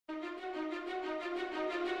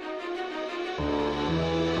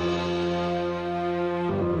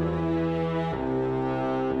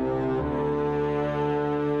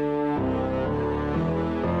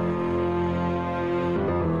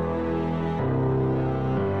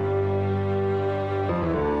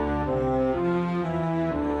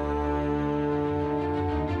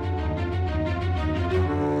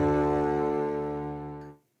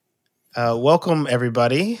Welcome,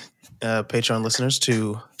 everybody, Patreon listeners,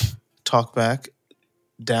 to Talkback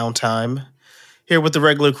Downtime. Here with the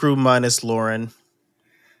regular crew minus Lauren.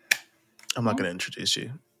 I'm not going to introduce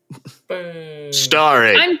you.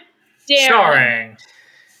 Starring. I'm Darren. Starring.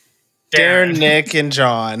 Darren, Nick, and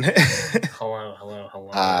John. Hello.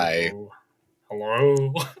 Hi.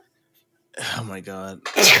 Hello. Oh, my God.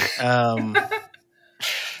 This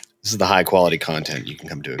is the high quality content you can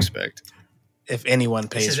come to expect. If anyone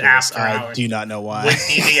pays is for this, after I hours. do not know why. With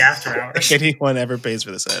the after hours. If anyone ever pays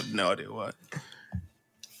for this, I have no idea why.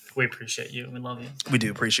 We appreciate you. We love you. We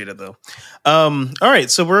do appreciate it, though. All right,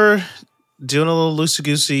 so we're doing a little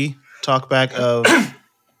loosey-goosey talk back of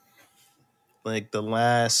like the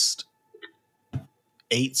last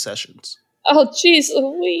 8 sessions. Oh, jeez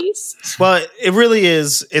Louise. Well, it really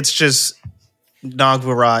is. It's just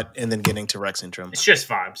Nogvurot and then getting to Rexxentrum. It's just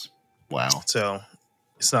vibes. Wow. So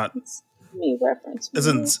it's not. It's me reference.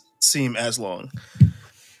 Doesn't seem as long.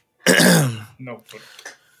 No.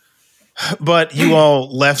 But you all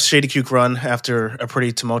left Shady Creek Run after a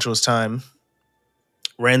pretty tumultuous time.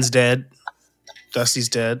 Ren's dead. Dusty's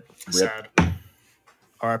dead. Sad.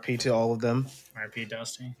 RIP to all of them. RIP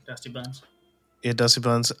Dusty. Dusty Buns. Yeah, Dusty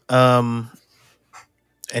Buns. And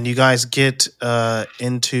you guys get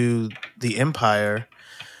into the Empire,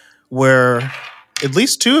 where at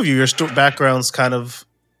least 2 of you, your backgrounds kind of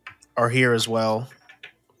are here as well.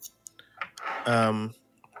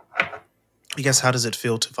 I guess, how does it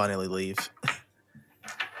feel to finally leave?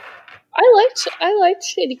 I liked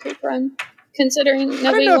Shady Creek Run, considering nobody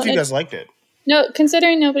I don't know wanted. if you guys liked it. No,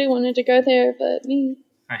 considering nobody wanted to go there, but me.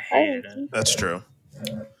 I hated it. That's true.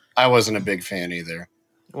 I wasn't a big fan either.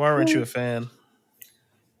 Why weren't you a fan?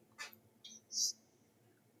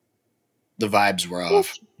 The vibes were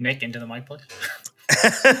off. Nick, into the mic, please.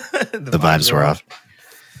 The vibes were off.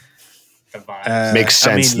 The vibes. Makes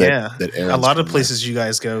sense that a Aaron's lot of from places you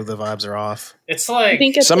guys go, the vibes are off. It's I like,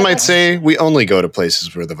 think it's Some might the- say we only go to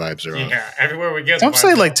places where the vibes are off. yeah, everywhere we go. the Don't vibes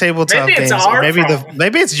say are like off. tabletop Maybe games. it's our Maybe problem.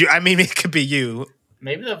 maybe it's you. I mean, it could be you.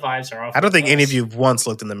 Maybe the vibes are off. I don't think with any us. of you once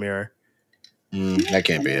looked in the mirror. That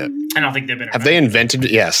can't be it. I don't think they've been. Have they invented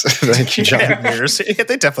it? Yes. Thank you, They John. have mirrors. Yeah,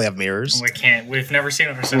 they definitely have mirrors. We can't. We've never seen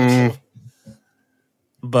it ourselves.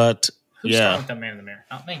 But Who's starting yeah, with the man in the mirror?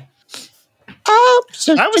 Not me. I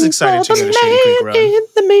was excited to go to Shady Creek Run.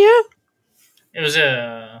 It was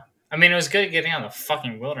it was good getting out of the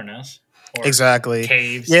fucking wilderness. Or Exactly.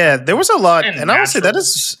 Caves. Yeah, there was a lot, And and I would say that natural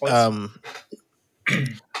is places.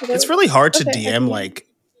 it's really hard to Okay, DM like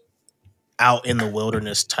out in the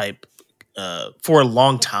wilderness type for a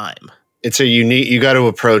long time. It's a unique, you got to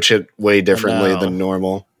approach it way differently know. than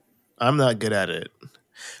normal. I'm not good at it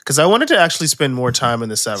because I wanted to actually spend more time in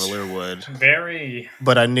the Savalier Wood, Very.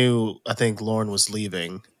 but I think Lauren was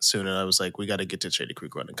leaving soon, and I was like, we got to get to Shady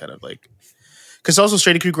Creek Run and kind of like, because also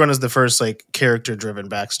Shady Creek Run is the first like character driven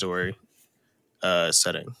backstory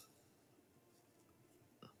setting.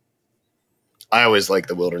 I always like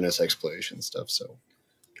the wilderness exploration stuff, so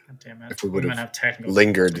God damn it. If we would've might have technical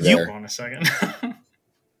lingered there. Hold on a second.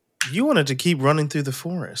 You wanted to keep running through the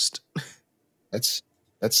forest. That's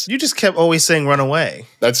You just kept always saying run away.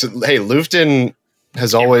 hey, Lufton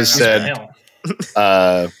has always said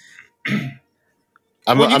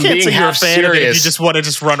I'm Well, you can't being say you're a half fan of it if serious. you just want to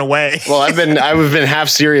just run away. Well, I've been half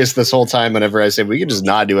serious this whole time whenever I say we can just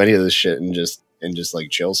not do any of this shit and just like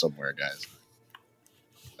chill somewhere, guys.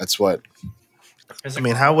 That's what I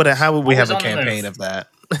mean, how would we have Always a on the campaign move. of that?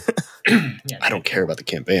 Yeah, I don't care about the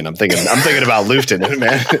campaign. I'm thinking about Lufton,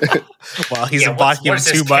 man. Well, he's yeah, blocking what's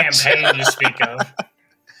too this much. campaign you speak of? I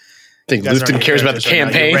think You guys Lufton aren't cares about the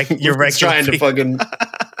characters right now. campaign. You're He's trying to regular fucking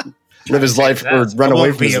live his life or That's- run There away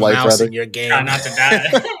won't from be his a life, mouse rather. in your game. Try not to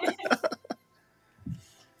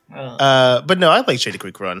die. But no, I like Shady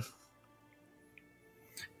Creek Run.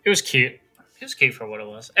 It was cute. It was cute for what it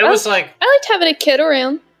was. It was like I liked having a kid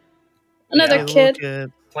around. Another Yeah,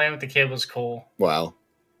 kid. playing with the kid was cool. Wow.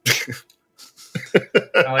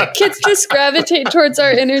 I like Kids just gravitate towards our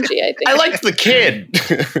energy, I think. I like the kid.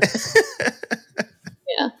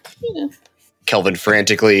 Yeah. You know. Kelvin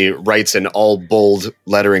frantically writes in all bold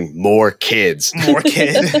lettering, "More kids." More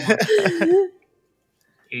kid.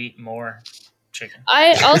 eat more chicken.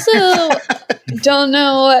 I also don't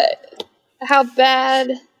know how bad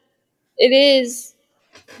it is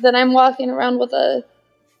that I'm walking around with a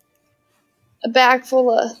bag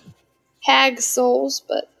full of hag souls,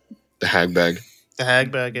 but The hag bag. The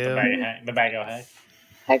hag bag, yeah. The bago hag.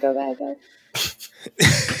 hago.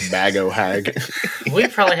 Bago hag. We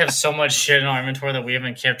probably have so much shit in our inventory that we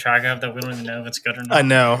haven't kept track of that we don't even know if it's good or not. I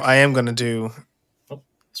know. I am going to do Little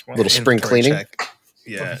spring inventory cleaning. check.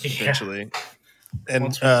 Yeah, Yeah. eventually. And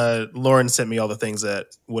Once Lauren sent me all the things that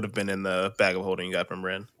would have been in the bag of holding you got from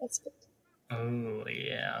Ren. That's good. Oh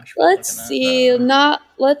yeah. Let's see.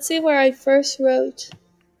 Let's see where I first wrote.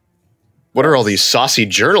 What are all these saucy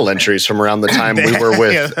journal entries from around the time we were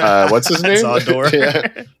with, what's his name? Zondor.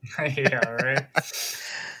 Yeah. Yeah, right.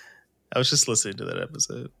 I was just listening to that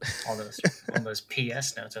episode. All those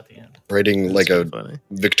PS notes at the end. Writing like That's a funny.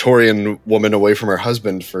 Victorian woman away from her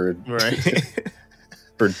husband for Right.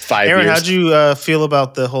 for 5 Aaron, years. how'd you feel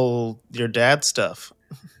about the whole your dad stuff?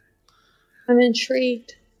 I'm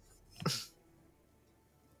intrigued.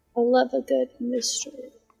 I love a good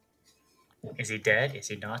mystery. Is he dead? Is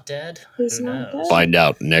he not dead? He's Who not knows? dead. Find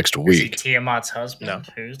out next Is he week. Tiamat's husband? No.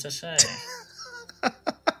 Who's to say?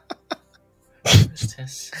 Who's to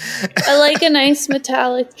say? I like a nice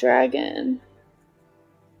metallic dragon.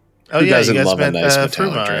 Oh Who yeah, doesn't you guys love a met nice Fruit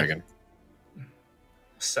metallic Mine. dragon?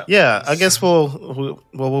 So, Yeah, I guess we'll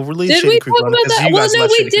release Did Shady we Creek talk Run about because that? you Well, guys no,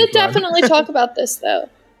 left we Shady did Creek Run. definitely talk about this, though.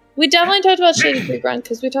 We definitely talked about Shady Creek Run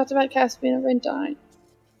because we talked about Caspian and Ren dying.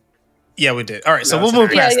 Yeah, we did. All right, so No, we'll it's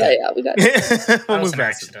move an past Yeah, that. we got it. that We'll was move an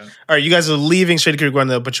past it. accident. All right, you guys are leaving Shady Creek Run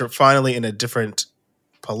though, but you're finally in a different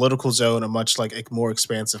political zone, a much like a more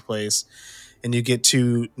expansive place, and you get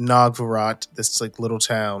to Nogvurot, this like little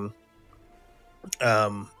town,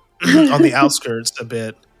 on the outskirts a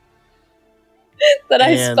bit. That I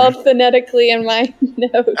And- spelled phonetically in my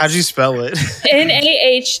notes. How'd you spell it?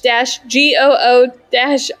 NAH-GOO-ROT.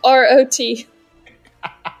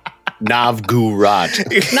 Nogvurot.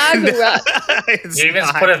 Nogvurot. It's You even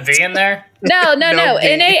not. put a V in there? No. No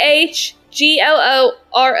B. NAH-GOO-ROT.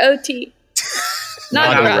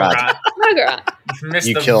 Nogvurot. Nogvurot. Missed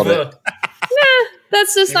You the killed V. it.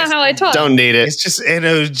 That's just not how I talk. Don't need it. It's just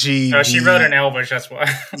N-O-G. Oh, she wrote an Elvish, that's why.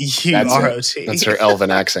 U-R-O-T. That's her elven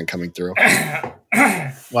accent coming through.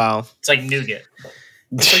 Wow. It's like nougat.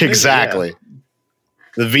 Exactly.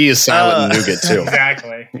 The V is silent in nougat too.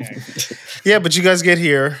 Exactly. Yeah. Yeah, but you guys get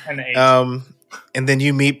here, And the H. and then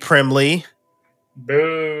you meet Primley.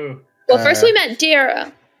 Boo. Well, first we met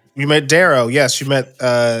Dara. You met Darrow. Yes, you met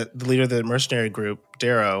the leader of the mercenary group,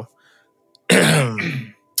 Darrow.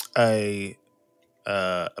 a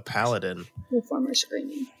paladin The former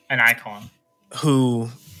screaming. An icon. who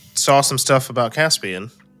saw some stuff about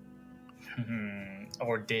Caspian.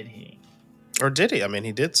 Or did he? Or did he? I mean,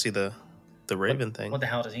 he did see the Raven thing. What the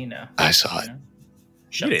hell does he know? I saw it.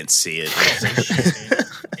 You didn't see it.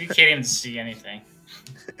 You can't even see anything.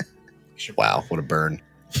 Wow, what a burn.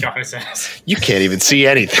 God his ass. You can't even see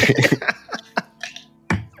anything.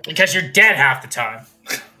 Because you're dead half the time.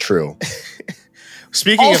 True.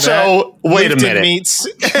 Speaking Also, of that, wait a Lifton minute. Meets,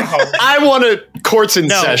 I want a courts in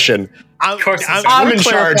No. session. I'm I'm in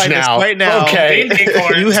charge now. Right now, Okay.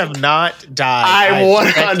 you have not died.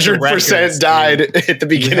 I checked the 100% records, died dude. at the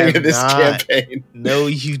beginning have of this not. campaign. No,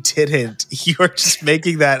 you didn't. You're just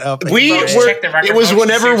making that up. We Folks, were. check the record It was books to see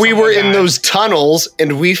whenever if we were someone in died. those tunnels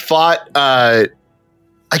and we fought. I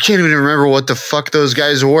can't even remember what the fuck those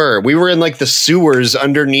guys were. We were in like the sewers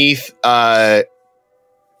underneath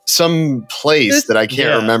some place that I can't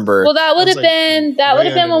Yeah. remember. Well, that would have like been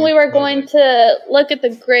when we were going to look at the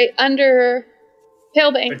great under The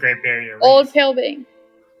Palebank, Great Barrier Reef. old Palebank.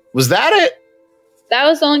 Was that it? That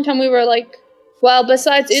was the only time we were like, well,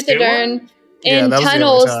 besides Sewer? Uthodurn, Yeah, in that was the only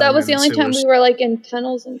tunnels. time That was in the only time sewers. we were like in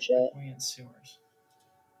tunnels and shit. We in sewers.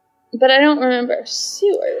 But I don't remember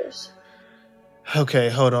sewers. Okay,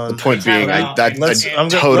 hold on. The point being, I Let's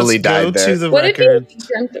totally died go there. to the What record. if you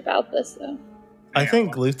dreamt about this though? I think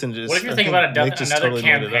Yeah, Luthen just. What if you're I thinking think about Nick just another totally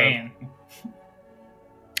made it up. campaign?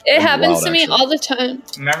 It I'm happens wild, to me actually. all the time.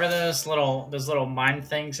 Remember those little mine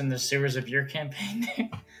things in the sewers of your campaign?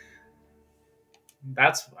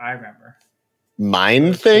 That's what I remember.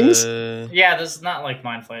 Mine things? Yeah, this is not like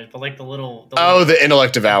mind flayers, but like the little. The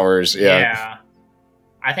intellect of hours. Yeah.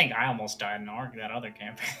 I think I almost died in that other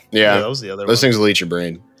campaign. yeah, Yeah. that was the other Those one. things will eat your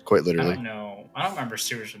brain, quite I literally. don't know. I don't remember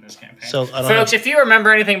sewers in this campaign. So I don't Folks, if you remember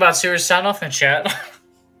anything about sewers, sound off in the chat.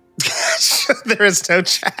 There is no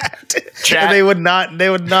chat. Chat. And they would not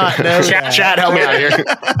know that. Chat, help me out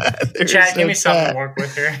here. Chad, give me something to work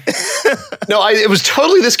with here. No, it was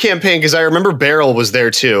totally this campaign because I remember Beryl was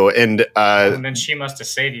there too, and And then she must have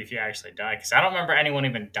saved you if you actually died, because I don't remember anyone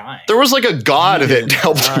even dying. there was like a god that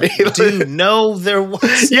helped me. Dude, no, there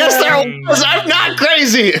was. Yes, there was. I'm not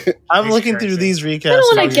crazy. I'm He's looking through crazy. these recaps. I don't wanna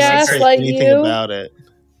and I don't see gaslight anything you. about it.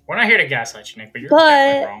 We're not here to gaslight you, Nick, but you're But-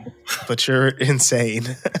 definitely wrong. But you're insane.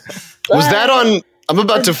 Was that on? I'm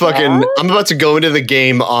about to go into the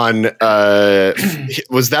game on.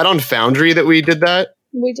 Was that on Foundry that we did that?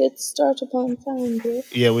 We did start upon Foundry.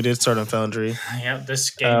 Yeah, we did start on Foundry. Yep, this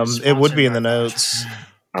game. Is It would be in the sponsored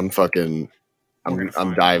by- notes.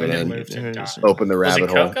 I'm diving in. Lufton died. Open the Was it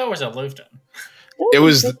rabbit hole. Coco or was it Lufton? It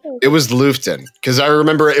was Lufton because I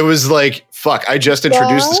remember it was like fuck. I just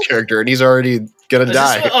introduced this character and he's already gonna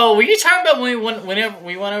die. Were you talking about whenever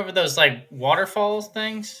we went over those like waterfalls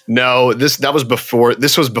things? No, that was before.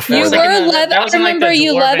 This was before. You was were like in the- I that was in, like, remember the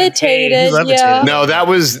you dwarven levitated. cave. You levitated. Yeah. No, that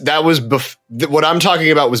was what I'm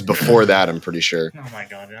talking about was before that. I'm pretty sure. Oh my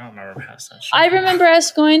god, I don't remember past that shit. I remember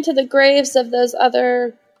us going to the graves of those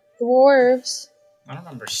other dwarves. I don't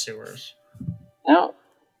remember sewers. I don't.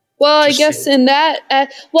 Well, Just I guess in that.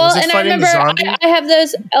 Was it And I fighting the remember zombie? I have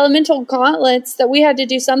those elemental gauntlets that we had to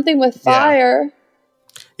do something with fire.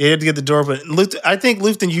 Yeah, you had to get the door open. I think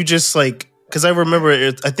Lufton, you just like because I remember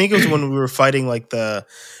it. I think it was when we were fighting like the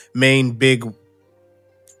main big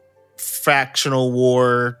factional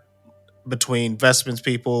war between Vestmans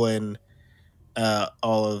people and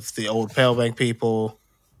all of the old Palebank people.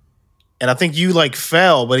 And I think you like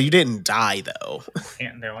fell, but you didn't die though.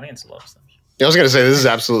 Yeah, the audience loves them. I was gonna say this is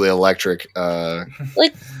absolutely electric.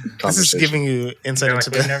 Like This is giving you insight They're into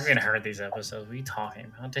like, we've the. never even heard these episodes. What are you talking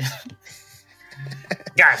about, dude?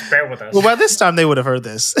 Guys, bear with us. Well, by this time they would have heard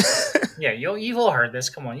this. Yeah, you've all heard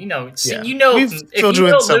this. Come on, you know. See, Yeah. you know. We've filled you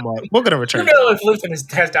in somewhat. We're gonna return. You know if Lufton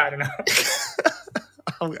has died or not.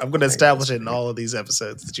 I'm going to establish it in all of these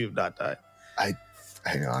episodes that you have not died.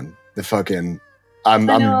 Hang on, the fucking. I'm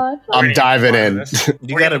I know. I'm diving in.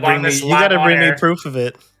 You got to bring me. You got to bring me proof of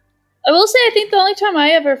it. I will say, I think the only time I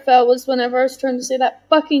ever fell was whenever I was trying to say that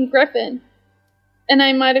fucking griffin, and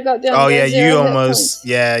I might have got down. Oh to yeah, 0 you hit almost. points.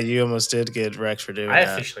 Yeah, you almost did get Rex for doing I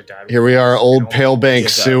that. officially died. Here we are, old Palebank Yeah.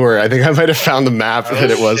 sewer. I think I might have found the map Oh, that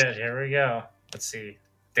it was. shit, here we go. Let's see.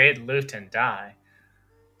 Did Lufton die?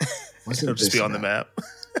 It'll just be on the map.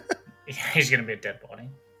 He's gonna be a dead body.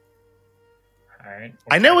 All right.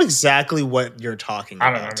 I know exactly what you're talking I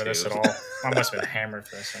about. don't remember this at all. I must have been hammered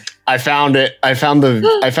for this one. I found it. I found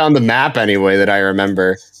the map anyway that I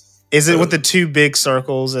remember. Is it with the two big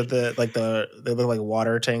circles at they look like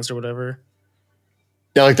water tanks or whatever?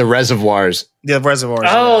 Yeah, like the reservoirs. The reservoirs.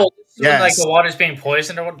 Oh, this is when, Yes. like the water's being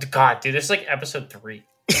poisoned or what? God, dude, this is like episode 3.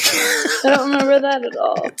 I don't remember that at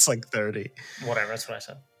all. It's like 30. Whatever, that's what I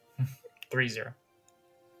said. 3-0.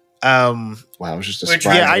 Wow, it was just a Which-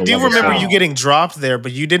 sprite Yeah, I of do level remember seven. you getting dropped there,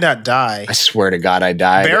 but you did not die. I swear to God, I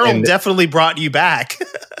died. Beryl And definitely brought you back.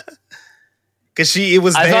 Because it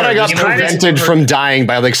was I there. thought I got You might have- prevented from dying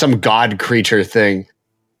by like some god creature thing.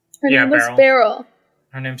 Her Yeah, name was Beryl. Beryl.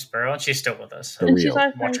 Her name's Beryl, and she's still with us. For And she's real. our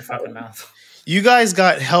Watch friend. your fucking mouth. You guys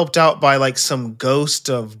got helped out by like some ghost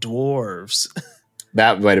of dwarves.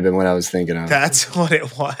 That might have been what I was thinking of. That's what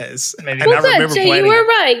it was. Maybe. And Well, I good, remember Jay, playing you were it.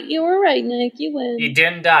 right. You were right, Nick. You win. You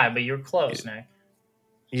didn't die, but you were close, Nick.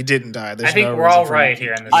 You didn't die. There's I think no we're all reason for right you-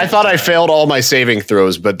 here in this. I thought I episode. failed all my saving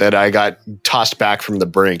throws, but that I got tossed back from the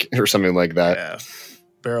brink or something like that. Yeah,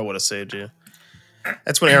 Beryl would have saved you.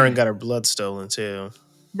 That's when Erin got her blood stolen too.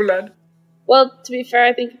 Blood. Well, to be fair,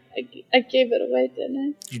 I think I gave it away,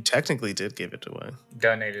 didn't You technically did give it away.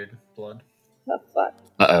 Donated blood. I? Oh, fuck.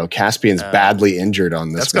 Uh-oh, Caspian's badly injured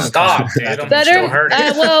on this. That's one. gonna Stop, dude. I'm Better, still hurting.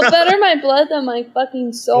 better my blood than my fucking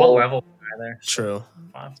What soul. level are there? True.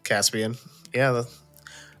 5. Caspian. Yeah. All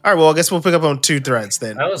right. Well, I guess we'll pick up on 2 threads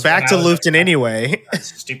then. That was Back to when I was Lufton anyway. That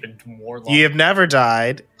stupid warlock. You have never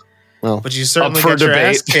died, Well, but you up certainly for got your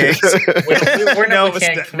ass debate. kicked. We're No, we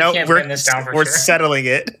can't, no, we can't we're pin this down for we're sure. settling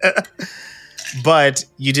it. But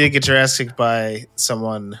you did get your ass kicked by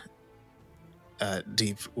someone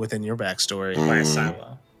deep within your backstory. By a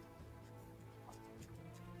silo.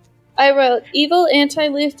 I wrote evil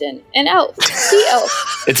anti-Lufton, an elf, sea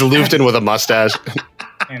elf. It's Lufton with a mustache.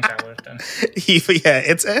 Anti-Lufton. Yeah,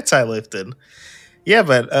 it's anti-Lifton. Yeah,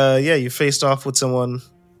 but you faced off with someone,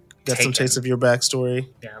 got some Taken. taste of your backstory.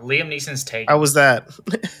 Yeah, Liam Neeson's take. How was that?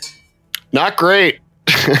 Not great.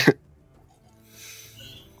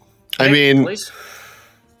 I mean, Please?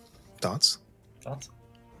 Thoughts? Thoughts?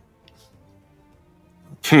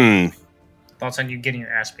 Thoughts on you getting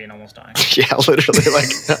your ass beat and almost dying? Yeah, literally.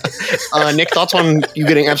 Like, Nick, thoughts on you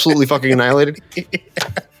getting absolutely fucking annihilated?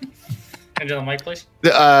 Into the mic, please.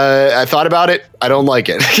 I thought about it. I don't like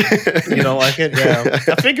it. You don't like it? Yeah.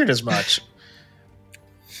 I figured as much.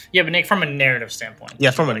 Yeah, but Nick, from a narrative standpoint.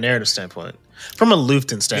 Yeah, from a narrative standpoint. From a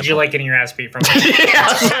Lufton standpoint. Did you like getting your ass beat from? Yeah,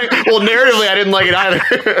 well, narratively, I didn't like it either.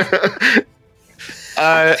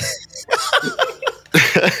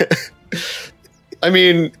 I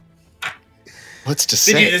mean, what's to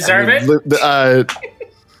say? Did you deserve it? I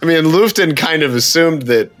mean, Lufton kind of assumed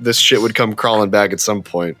that this shit would come crawling back at some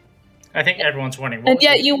point. I think everyone's wondering. And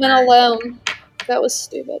yet you went alone. That was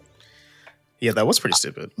stupid. Yeah, that was pretty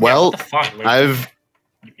stupid. Well, what the fuck, Luke?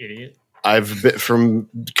 You idiot. I've been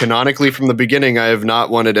canonically from the beginning. I have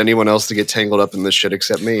not wanted anyone else to get tangled up in this shit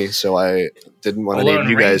except me. So I didn't want to name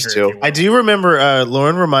you guys too. I do remember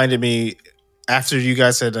Lauren reminded me after you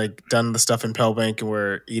guys had like done the stuff in Pellbank and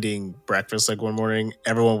were eating breakfast like one morning.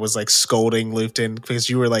 Everyone was like scolding Lufton because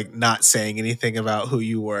you were like not saying anything about who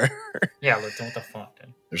you were. Yeah, Lufton, what the fuck,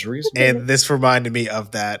 dude? There's a reason. And this reminded me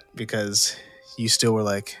of that because you still were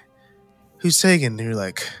like, "Who's Sagan?" And you're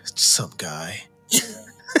like, "Some guy."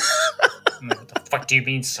 What the fuck do you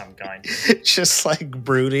mean, some guy? Dude? Just like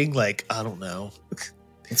brooding, like I don't know.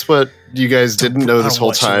 That's what you guys didn't know this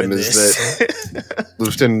whole time is this. that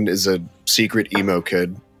Lufton is a secret emo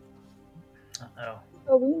kid. Uh-oh.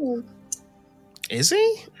 Oh, we know. Is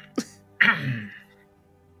he?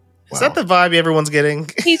 Is that the vibe everyone's getting?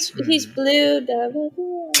 He's blue. Da, da,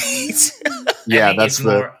 da. Yeah, I think that's it's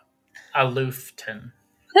more Aloofton.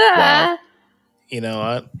 Ah, You know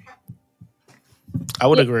what? I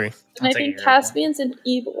would agree. and I I'll take think your Caspian's an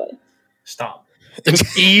e-boy. Stop. an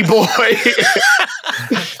e-boy.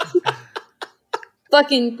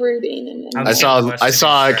 Fucking brooding. And I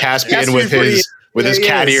saw Caspian with his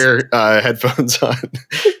cat ear headphones on.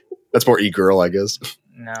 That's more e-girl, I guess.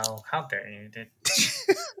 No, how dare you, dude?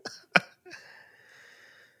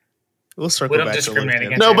 We'll circle We don't back discriminate to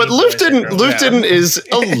Lufton. against No, but Any boys Lufton is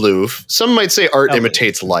aloof. Some might say art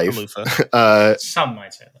imitates life. Some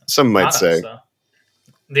might say that. Some might Not say. us, though.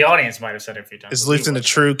 The audience might have said it a few times. Is Lufton a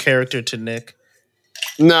true character to Nick?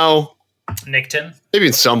 No. Nickton? Maybe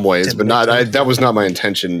in some ways, but not. That was not my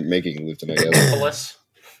intention making Lufton, I guess. Nicholas?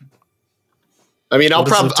 I mean, I'll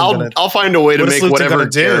find a way to What is make Lufton whatever gonna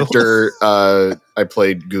do? character I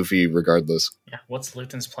played goofy regardless. Yeah, what's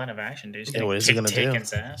Lufton's plan of action, dude? He's Yeah, what is he kick gonna do?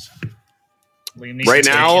 Taken's ass. Liam Neeson Right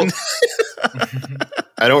now, Taken.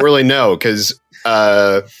 I don't really know because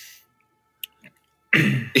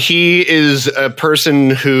he is a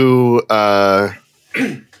person who has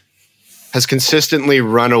consistently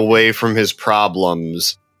run away from his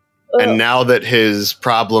problems. And now that his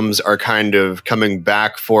problems are kind of coming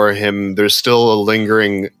back for him, there's still a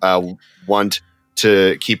lingering want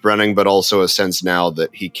to keep running, but also a sense now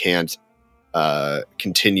that he can't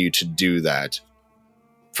continue to do that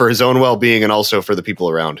for his own well-being and also for the people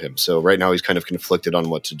around him. So right now he's kind of conflicted on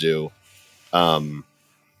what to do. And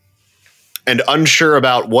unsure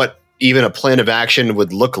about what even a plan of action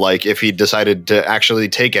would look like if he decided to actually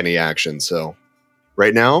take any action. So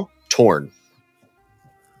right now, torn.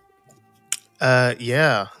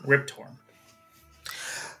 Yeah. Rip torn.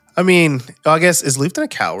 I mean, I guess, is Lufton a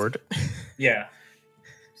coward? Yeah.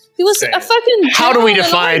 He was a fucking. How do we general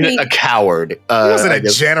in define the Army. a coward? He wasn't I a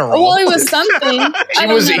guess. general. Well, he was something.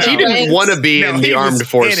 He didn't want to be in the armed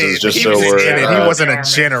forces. Just he so was in we're. it. He wasn't a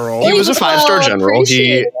general. He was a 5-star general.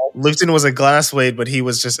 Lufton was a Glasswade, but he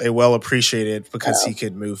was just a well appreciated because he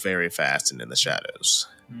could move very fast and in the shadows.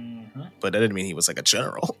 Mm-hmm. But that didn't mean he was like a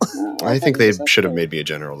general. I think they should have made me a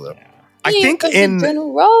general though. Yeah. I think in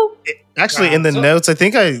the notes, I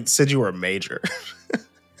think I said you were a major.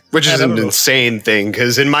 Which is an insane thing,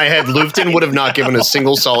 because in my head, Lufton would have not given a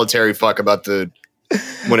single solitary fuck about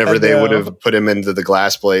whenever they would have put him into the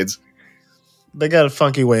glass blades. They got a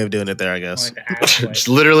funky way of doing it there, I guess. Just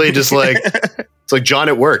literally just like, it's like John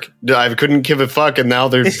at work. I couldn't give a fuck, and now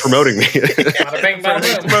they're promoting me. Bada bing,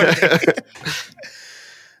 bada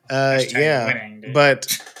boom. Yeah, winning, dude.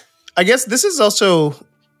 but I guess this is also,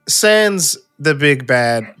 sans the big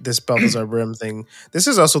bad, this Balthazar Brim thing, this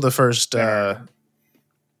is also the first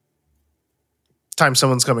time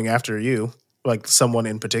someone's coming after you, like someone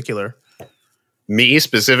in particular. Me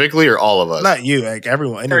specifically, or all of us? Not you, like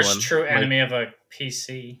everyone. Anyone. First true enemy of a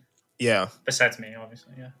PC. Yeah. Besides me,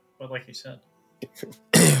 obviously, yeah. But like you said.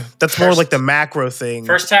 That's more like the macro thing.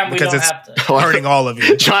 First time we because don't it's have to. hurting all of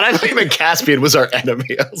you. John, I thought you meant Caspian was our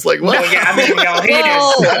enemy. I was like, what? No, yeah, I mean, y'all hate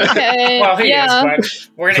Well, us. okay. Well, he Yeah. is,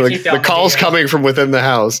 but we're going to keep The call's coming from within the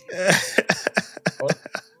house.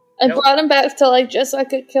 I brought him back to just so I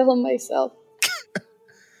could kill him myself.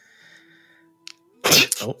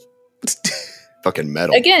 Oh. Fucking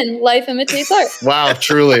metal. Again, life imitates art. Wow,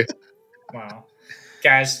 truly. Wow.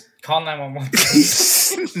 Guys, call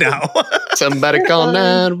 911. No. Somebody call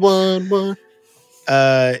 911.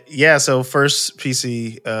 Yeah, so first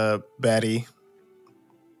PC baddie.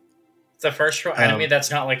 It's the first real enemy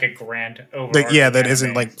that's not like a grand overall. That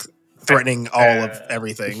isn't like threatening all of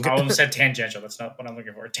everything. I almost said tangential. That's not what I'm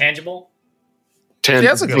looking for. Tangible?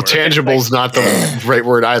 That's a good word. Tangible's not the right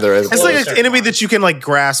word either. It's like an enemy that you can like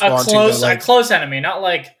grasp onto. A close enemy, not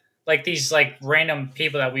like these like random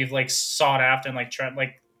people that we've like sought after and like tried,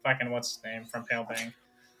 like fucking what's his name from Pale Bang.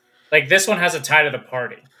 Like this one has a tie to the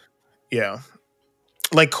party. Yeah.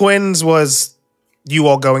 Like Quinn's was you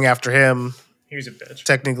all going after him. He was a bitch.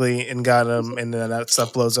 Technically, and got him, and then that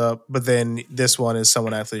stuff blows up. But then this one is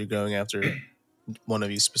someone actually going after one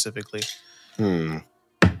of you specifically. And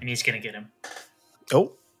he's going to get him.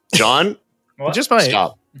 Oh. John? What? Just might.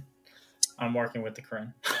 Stop. I'm working with the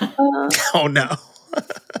Kryn. Oh, no.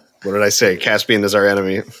 What did I say? Caspian is our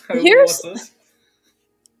enemy. What's this?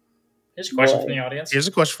 Here's a question from the audience. Here's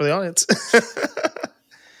a question for the audience.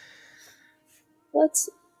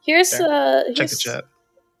 Here's check the chat.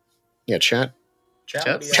 Yeah, chat.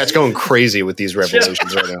 Chat's going crazy with these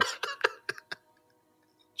revelations right now.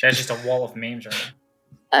 Chat's just a wall of memes right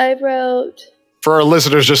now. I wrote. For our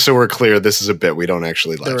listeners, just so we're clear, this is a bit. We don't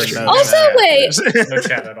actually live stream. Also, wait. No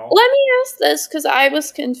chat at all. Let me ask this because I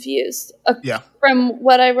was confused. From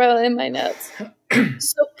what I wrote in my notes.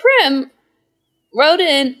 So Prim wrote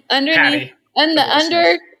in underneath in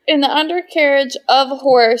the undercarriage of a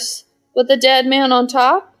horse with a dead man on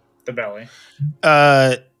top. The belly.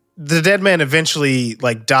 The dead man eventually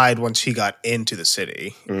like died once he got into the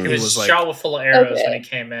city. He was shot with full of arrows when he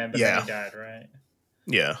came in, but then he died, right?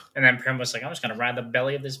 Yeah. And then Prim was like, I'm just going to ride the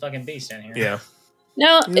belly of this fucking beast in here. Yeah.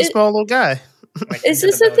 No, he's a small little guy. Like, is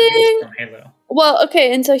this a thing? Well,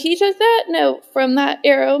 okay, and so he took that note from that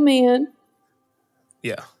arrow man.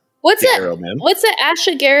 Yeah. What's the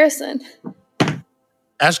Asha Garrison?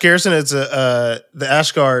 Ash Garrison is the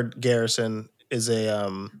Ashgard garrison is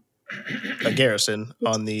a garrison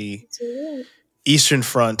on the eastern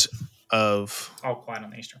front of quite on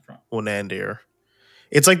the eastern front. Wonandir.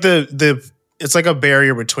 It's like it's like a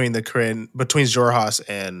barrier between the Kryn, between Jorhas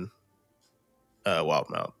and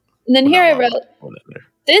Wildmount. And then I wrote,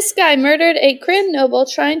 this guy murdered a Kryn noble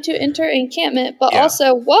trying to enter encampment, but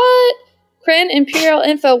also what? Kryn Imperial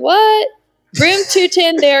info what? Room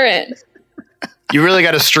 210 Darren. You really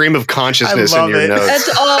got a stream of consciousness in your notes.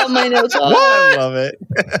 That's all my notes are. I love it.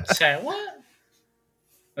 Say what?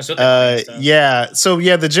 That's what yeah. So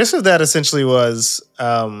the gist of that essentially was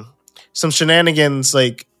some shenanigans.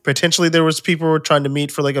 Like potentially there was people who were trying to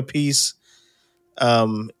meet for like a peace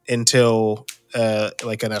until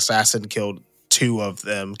like an assassin killed two of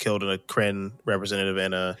them, killed a Kryn representative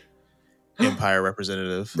and a Empire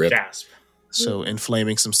representative. Gasp. So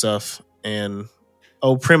inflaming some stuff, and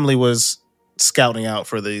Primley was scouting out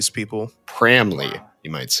for these people. Pramley,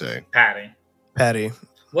 you might say. Patty.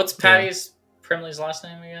 What's Patty's Primley's last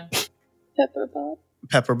name again?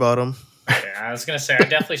 Pepperbottom. Yeah, I was gonna say I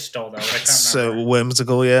definitely stole that. But I can't remember. So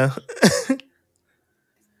whimsical, yeah.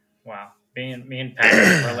 Wow, me and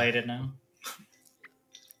Patty are related now.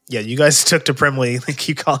 Yeah, you guys took to Primley and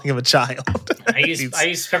keep calling him a child. I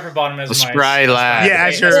use Pepperbottom as my spry lad. Yeah,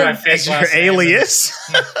 as your alias.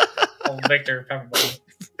 Old Victor Pepperbottom.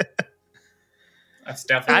 That's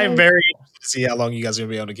definitely. I'm very interested to see how long you guys are gonna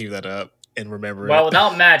be able to keep that up and remember it. Well,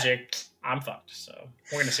 without magic, I'm fucked. So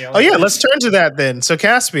we're gonna see. Let's turn to that then. So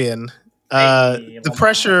Caspian, the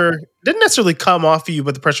pressure didn't necessarily come off you,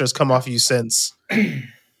 but the pressure has come off you since.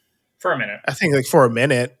 For a minute, I think, like for a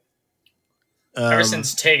minute. Ever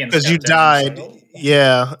since Tegan, because you died,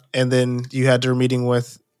 and then you had your meeting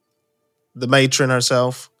with the matron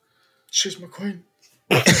herself. She's my queen.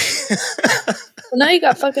 Well, now you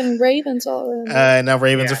got fucking ravens all around. Now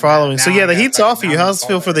ravens are following. So the heat's off you. How's it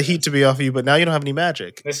feel for the heat to be off you? But now you don't have any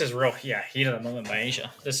magic. This is real. Yeah, heat of the moment by Asia.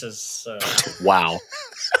 This is wow.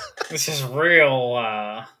 This is real.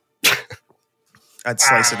 I'd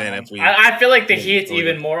slice it in if we. I feel like the heat's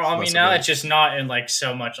even more on me now. It's just not in like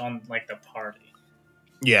so much on like the party.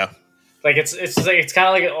 Yeah, like it's kind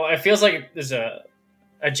of like it feels like there's a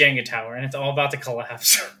Jenga tower and it's all about to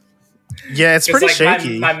collapse. Yeah, it's pretty like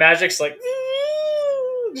shaky. My magic's like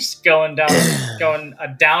just going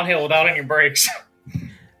downhill without any brakes.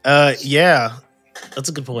 Yeah, that's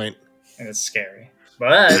a good point. And it's scary,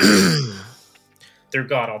 but through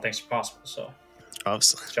God, all things are possible. So,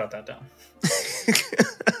 obviously, jot that down.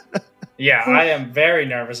 Yeah, I am very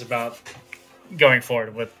nervous about going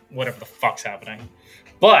forward with whatever the fuck's happening.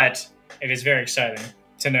 But it is very exciting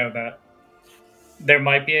to know that there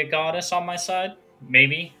might be a goddess on my side.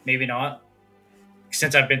 Maybe, maybe not.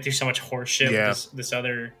 Since I've been through so much horseshit with this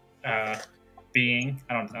other being.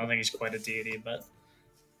 I don't think he's quite a deity, but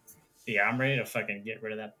yeah, I'm ready to fucking get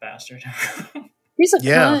rid of that bastard. He's a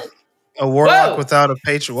cunt. A warlock without a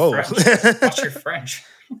patron. Whoa. What's your French?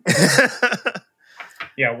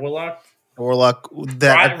 Yeah, warlock. A warlock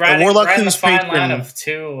whose patron line of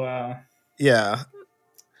two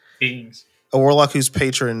beings. A warlock whose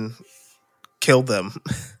patron killed them.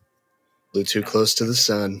 Flew too close to the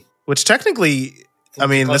sun. Which technically, I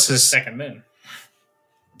mean, this is second moon.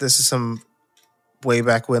 This is some way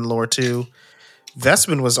back when lore too.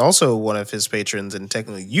 Vespin was also one of his patrons, and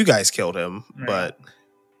technically, you guys killed him, but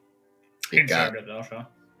he deserved it though. So.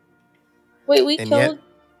 Wait, we killed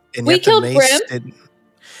Brim?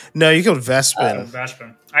 No, you killed Vespin.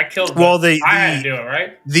 Vespin. I killed. Well, I had to do it,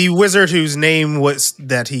 right? The wizard whose name was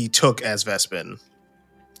that he took as Vespin.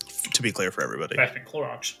 To be clear for everybody, Vespin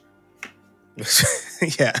Clorox.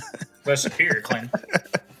 Yeah, the superior claim.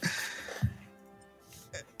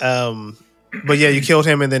 But yeah, you killed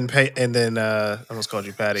him, and then I almost called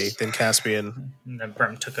you Patty. Then Caspian. And then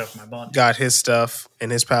Brim took over my body. Got his stuff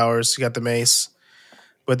and his powers. He got the mace,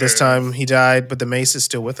 but this time he died. But the mace is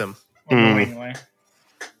still with him. Anyway,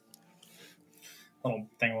 little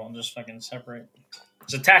thing won't just fucking separate.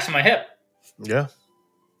 It's attached to my hip. Yeah.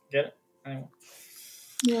 Get it? Anyway.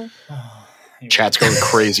 Yeah. Chat's going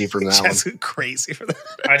crazy from that Chat's going crazy for that.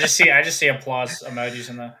 I just see applause emojis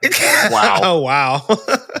in the. Wow. Oh wow.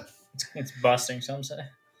 It's busting. Some say.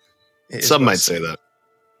 Some might say that.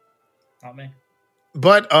 Not me.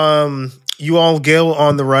 But you all go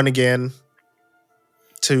on the run again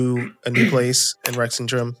to a new place in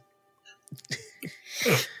Rexxentrum.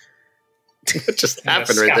 It just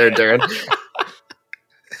happened right there, Darren.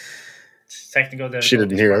 Technical. She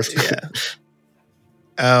didn't hear us. Yeah.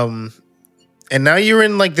 And now you're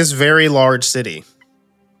in like this very large city.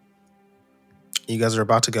 You guys are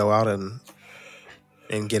about to go out and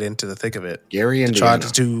get into the thick of it. Gary and try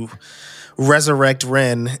to resurrect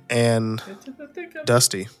Ren and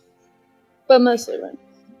Dusty. But mostly Ren.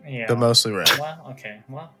 Yeah. But mostly Ren. Well, okay.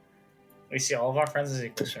 Well, we see all of our friends as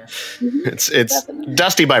equal, sure. It's definitely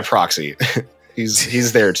Dusty by proxy.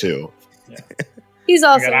 he's there too. Yeah. He's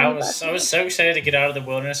also. I was so excited to get out of the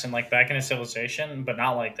wilderness and like back into civilization, but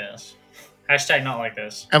not like this. Hashtag not like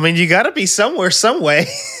this. I mean, you got to be somewhere, some way.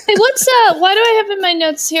 Hey, what's why do I have in my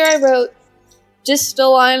notes here? I wrote just a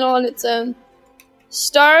line on its own.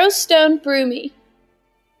 Starro Stone Broomy.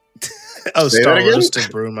 Oh, Starro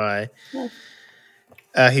Stone Broomy. Yeah.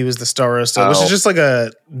 He was the Starro Stone, which is just like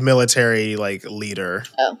a military like leader.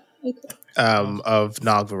 Oh, okay. Of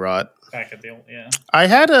Nogvurot. Back at the old, yeah. I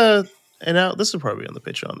had this will probably be on the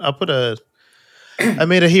Patreon. I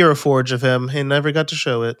made a hero forge of him and never got to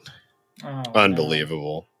show it. Oh,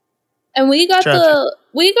 unbelievable. And we got the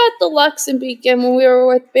Luxon beacon when we were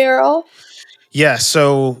with Beryl. Yeah,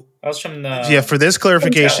 so that was from the for this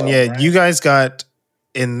clarification, right? You guys got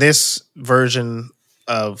in this version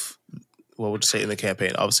of what would you say in the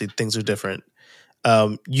campaign? Obviously, things are different.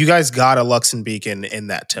 You guys got a Luxon beacon in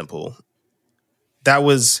that temple. That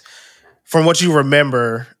was, from what you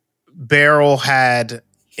remember, Beryl had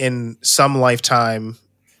in some lifetime,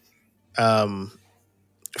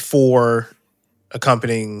 for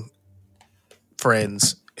accompanying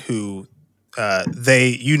friends who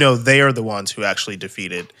they are the ones who actually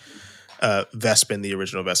defeated Vespin, the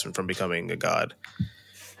original Vespin, from becoming a god.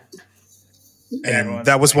 And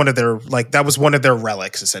that was one of their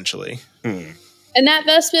relics, essentially. And that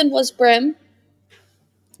Vespin was Brim.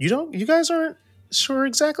 You guys aren't sure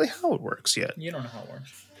exactly how it works yet. You don't know how it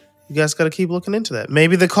works. You guys got to keep looking into that.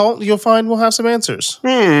 Maybe the cult you'll find will have some answers.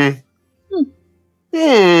 I'm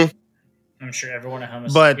sure everyone at home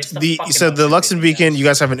is. But the Luxon beacon, you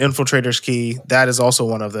guys have an infiltrator's key. That is also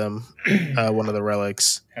one of them, one of the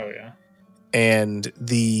relics. Hell yeah! And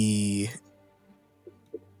the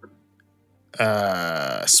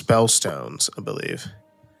spell stones, I believe.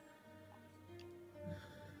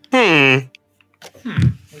 We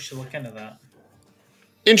should look into that.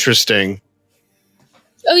 Interesting.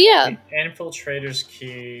 Oh yeah, the infiltrator's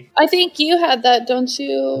key. I think you had that, don't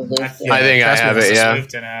you? I think I have it. Yeah,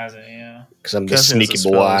 Lufton has it. Yeah, because I'm the sneaky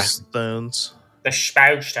boy. Stones. The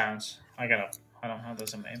spout stones. I don't have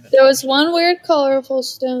those in my inventory. There was one weird colorful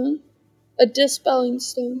stone, a dispelling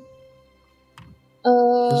stone. You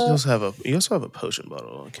also have a potion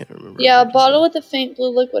bottle. I can't remember. Yeah, a bottle with a faint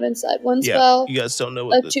blue liquid inside. One spell. You guys don't know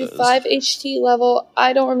what up to 5 HT level.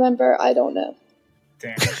 I don't remember. I don't know.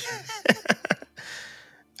 Damn.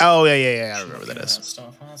 Oh yeah. I remember that is.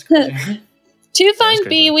 Stuff. Oh, that's crazy. To find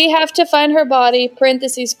B, we have to find her body.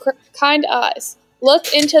 Parentheses, kind eyes.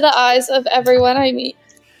 look into the eyes of everyone I meet.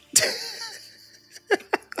 It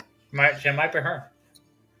might be her.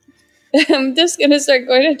 I'm just going to start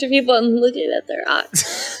going up to people and looking at their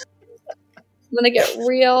eyes. I'm going to get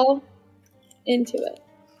real into it.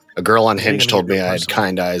 A girl on Hinge told me I had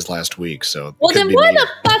kind eyes last week, so... Well, then why the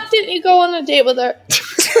fuck didn't you go on a date with her?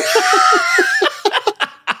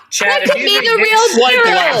 Chad, that could be the real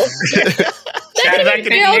girl. Chad,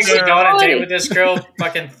 if you go on a date with this girl,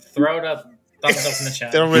 fucking throw it up. Thumbs up in the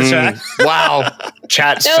chat. Wow.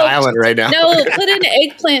 Chat's silent right now. No, put an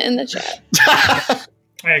eggplant in the chat.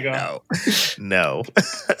 There you go. No.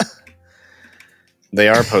 They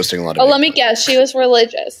are posting a lot of... let me guess. She was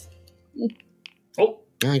religious. Oh.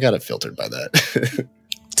 I got it filtered by that.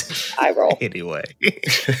 I roll. Anyway.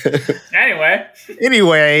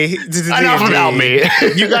 Enough about me.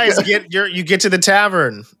 You guys get to the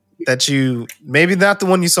tavern that you... Maybe not the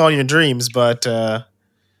one you saw in your dreams, but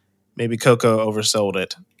maybe Coco oversold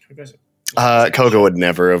it. Coco would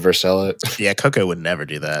never oversell it. Yeah, Coco would never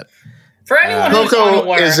do that. For anyone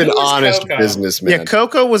Coco is an honest businessman. Yeah,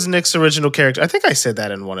 Coco was Nick's original character. I think I said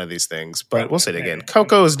that in one of these things, but we'll say it again.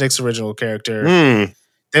 Coco is Nick's original character.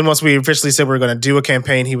 Then once we officially said we were going to do a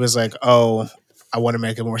campaign, he was like, "Oh, I want to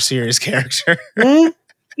make a more serious character." You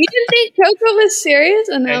didn't think Coco was serious?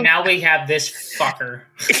 And now we have this fucker.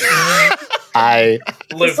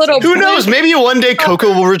 Who knows? Maybe one day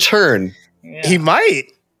Coco will return. Yeah. He might.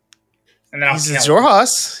 And then he's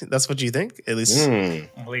Jorhas. That's what you think? At least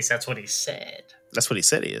that's what he said. That's what he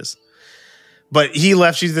said he is. But he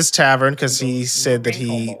left you this tavern because he said that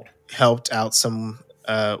he helped out some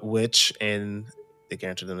witch and they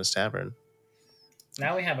guaranteed them this tavern.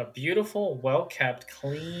 Now we have a beautiful, well-kept,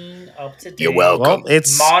 clean, up-to-date... You're welcome. Well,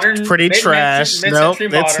 it's modern, pretty trash. No,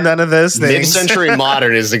 it's none of those things. Mid-century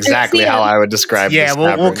modern is exactly how I would describe this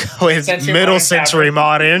tavern. We'll go with middle-century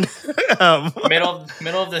modern. Middle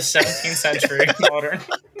of the 17th century modern.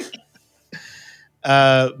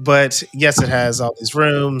 But yes, it has all these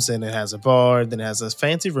rooms, and it has a bar, then it has a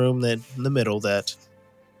fancy room that in the middle that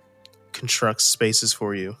constructs spaces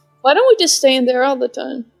for you. Why don't we just stay in there all the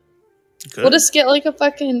time? Good. We'll just get like a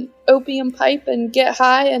fucking opium pipe and get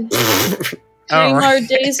high and dream our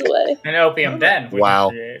days away. An opium den.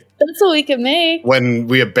 Wow. That's what we can make. When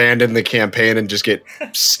we abandon the campaign and just get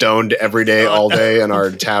stoned every day, all day in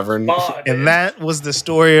our tavern. And that was the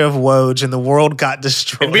story of Woj, and the world got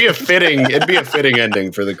destroyed. It'd be a fitting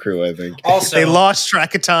ending for the crew, I think. Also, they lost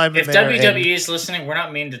track of time. If WWE is listening, we're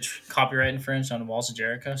not mean to copyright infringe on the Walls of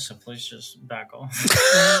Jericho, so please just back off.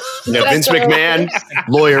 Yeah, Vince McMahon,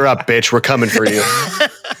 lawyer up, bitch. We're coming for you.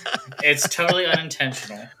 It's totally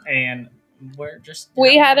unintentional, and we're just...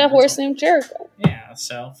 We had a horse named Jericho. Yeah,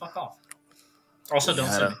 so fuck off. Also, don't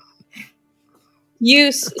sue me.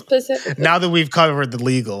 You specifically. Now that we've covered the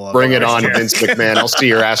legal... Bring it on, Vince McMahon. I'll see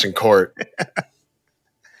your ass in court.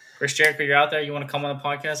 Chris Jericho, you're out there. You want to come on the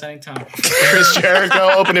podcast anytime? Chris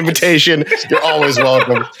Jericho, open invitation. You're always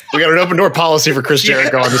welcome. We got an open door policy for Chris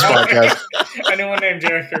Jericho on this podcast. Anyone named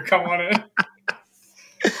Jericho, come on in.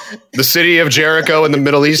 The city of Jericho in the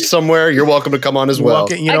Middle East somewhere, you're welcome to come on as well.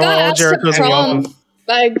 I got all Jericho's welcome.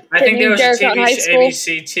 I think there was a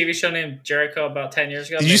ABC TV show named Jericho about 10 years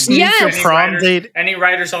ago. Did you sneak your prom date? Any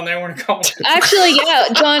writers on there want to come? Actually, yeah,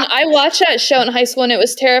 John, I watched that show in high school and it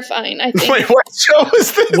was terrifying. I think. Wait, what show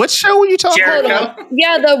was this? What show were you talking about?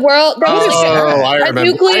 Yeah, the world. There was a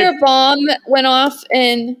nuclear bomb went off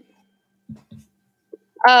in.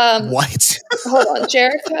 What? Hold on,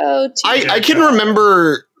 Jericho. I can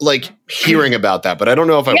remember like hearing about that, but I don't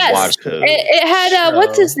know if I watched it. It had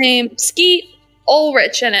what's his name? Skeet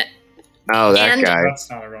Ulrich in it. Oh, that guy. That's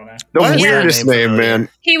not a real name. The weirdest name, man.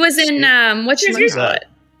 He was in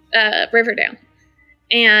Riverdale,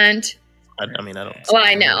 and I mean, I don't. Well,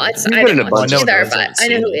 I know I didn't watch it either, but I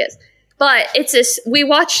know who he is. But it's this. We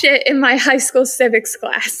watched it in my high school civics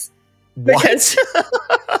class. Because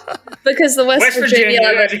the West Virginia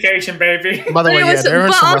education, baby. By the way,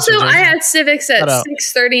 but also I had civics at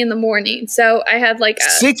 6:30 in the morning, so I had like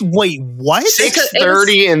a Wait, what?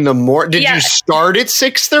 6:30 in the morning? Did you start at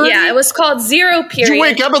 6:30? Yeah, it was called Zero Period. Did you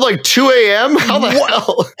wake up at like 2 a.m.? How the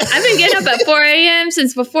hell? I've been getting up at 4 a.m.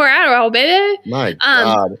 since before Adderall, baby. My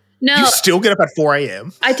God. No, you still get up at 4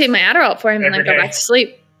 a.m. I take my Adderall at 4 a.m. and then go back to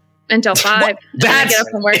sleep until 5. Then I get up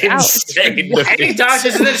and work out. Any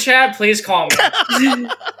doctors in the chat, please call me.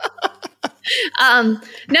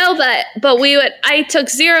 No, but I took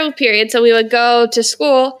Zero Period, so we would go to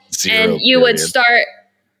school and you would start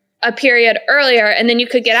a period earlier and then you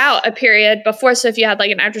could get out a period before. So if you had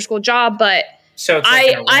like an after school job, but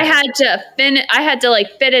I had to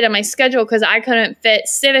like fit it in my schedule because I couldn't fit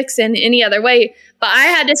civics in any other way. But I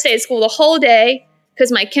had to stay at school the whole day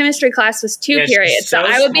because my chemistry class was 2 periods. So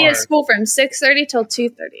I would be at school from 6:30 till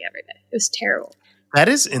 2:30 every day. It was terrible. That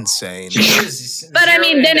is insane. But I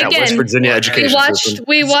mean, then again, West Virginia education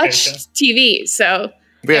we watched TV, so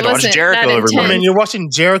we had to watch Jericho every morning. I mean, you're watching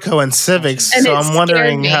Jericho and civics, and so I'm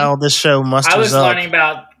wondering how this show musters up. I was learning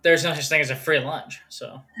about there's no such thing as a free lunch,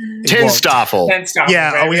 so Tinstoffel.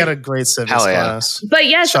 Yeah, we had a great civics class. But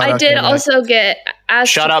yes, I did also get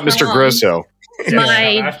asked. Shout out, Mr. Grosso.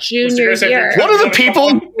 My junior year. One of the people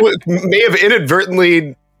who may have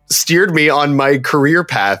inadvertently steered me on my career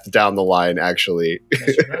path down the line, actually.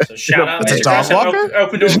 So shout out Mr. Dog Walker?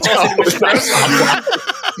 Open door policy.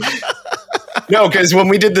 No, because when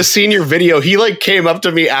we did the senior video, he like came up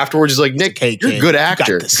to me afterwards. He's like, "Nick, you're a good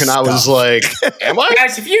actor," and I was like, "Am I?"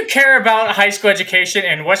 Guys, if you care about high school education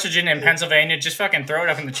in West Virginia and Pennsylvania, just fucking throw it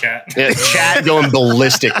up in the chat. Yeah, chat going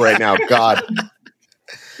ballistic right now. God.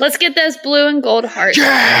 Let's get those blue and gold hearts.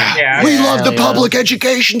 Yeah, we love the public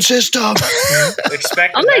education system.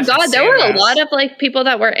 Oh my god, there were a lot of like people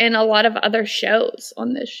that were in a lot of other shows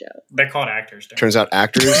on this show. They're called actors. Turns out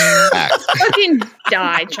actors act. Fucking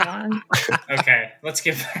die, John. Okay, let's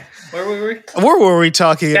get back. Where were we? Where were we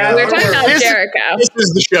talking about? We're talking about Jericho. This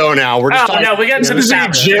is the show now. We're just talking. No, we got into the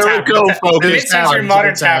tavern. Jericho focus. Mid-century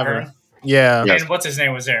modern tavern. Yeah. And what's his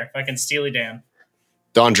name was there? Fucking Steely Dan.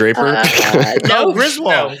 Don Draper? No,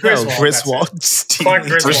 Griswold. Griswold. Clark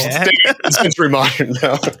Griswold. Mid-century modern,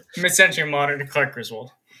 no. Mid-century modern Clark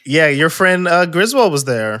Griswold. Yeah, your friend Griswold was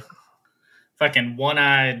there. Fucking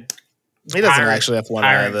one-eyed. He doesn't actually have one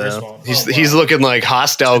eye, though. He's looking like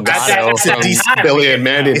Hostile Gatto from Billy and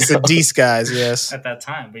Mandy. It's a disguise, yes. At that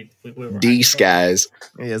time, we were disguise.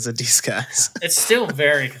 Yeah, it's a disguise. It's still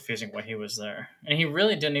very confusing why he was there. And he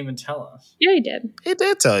really didn't even tell us. Yeah, he did. He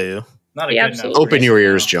did tell you. Not a good enough Open reason, your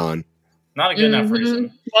ears, John. Not a good enough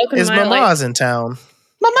reason. Welcome His to my mama's life. in town.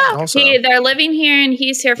 Mama! They're living here and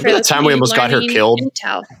he's here for the time we almost got her killed.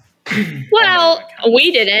 Well,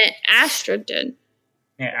 we didn't. Astrid did.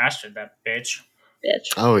 Yeah, Astrid, that bitch.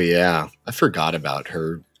 Oh, yeah. I forgot about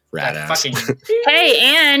her rat ass. Hey,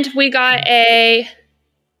 and we got a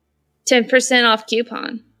 10% off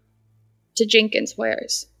coupon to Jenkins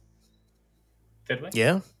Wares. Did we?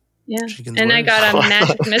 Yeah. Yeah. Jenkins and Wares. I got a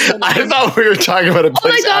magic missile. I thought we were talking about a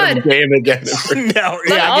place out of the game again. No,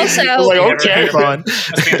 but also, okay, fine.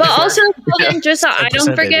 But also, just so I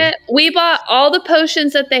don't forget, we bought all the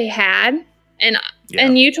potions that they had,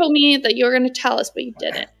 and you told me that you were going to tell us, but you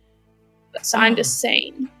didn't. So I'm just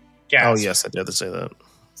saying. Yes. Oh, yes, I did say that.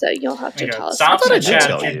 So you'll have to tell us. Stop in the chat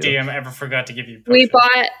if DM ever forgot to give you potions.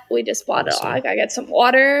 We just bought it. I gotta get some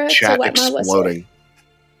water chat to wet my whistle.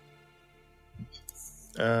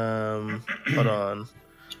 Hold on.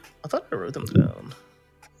 I thought I wrote them down.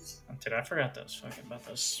 Dude, I forgot those fucking about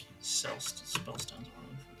those spell stones.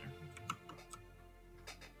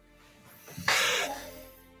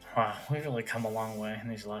 Wow, we've really come a long way in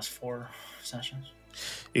these last 4 sessions.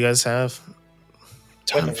 You guys have?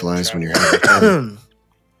 Time flies when you're having fun.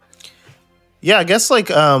 Yeah, I guess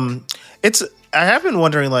like it's. I have been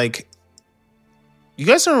wondering like, you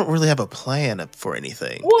guys don't really have a plan for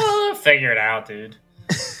anything. Well, figure it out, dude.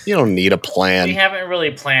 You don't need a plan. We haven't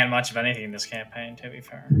really planned much of anything in this campaign, to be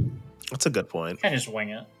fair. That's a good point. Can't just wing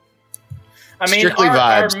it. I mean, strictly our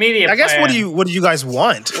vibes. media I guess plan, what do you guys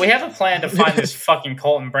want? We have a plan to find this fucking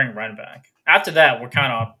cult and bring Ren back. After that, we're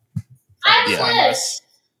kind of this.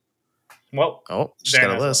 Well, she's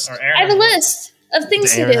got a list. I have a list of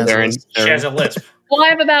things to do. She has a list. Well, I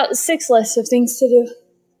have about 6 lists of things to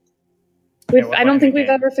do. I don't think we've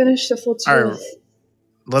ever finished a full 2 list.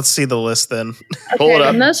 Let's see the list then. Okay, pull it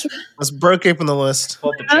up. Let's break open the list.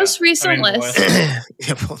 The most recent list.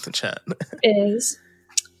 Yeah, pull the chat. Is.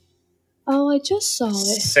 Oh, I just saw it.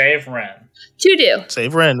 Save Ren. To do.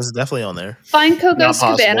 Save Ren is definitely on there. Find Coco's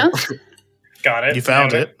Cabana. Got it. You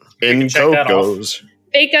found it. In Coco's.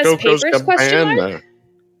 Fake us papers, question mark?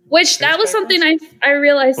 Which, that was something I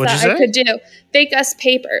realized that I could do. Fake us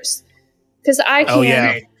papers. Because I can. Oh,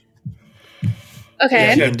 yeah. Okay.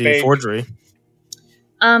 Yeah, you can do forgery.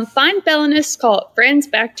 Find Belinus, call it Friends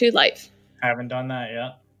Back to Life. Haven't done that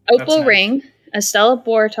yet. Opal Ring, Estella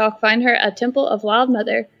Borotalk, find her a Temple of Wild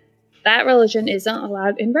Mother. That religion isn't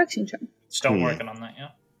allowed in Rexxentrum. Still working on that, yeah.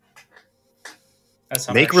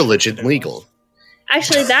 Make religion legal.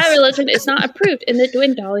 Actually, that religion is not approved in the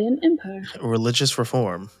Dwendalian Empire. Religious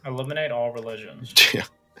reform. Eliminate all religions.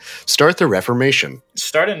 Start the Reformation.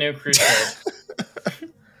 Start a new crusade.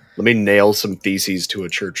 Let me nail some theses to a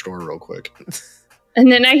church door real quick. And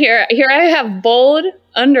then here I have bold,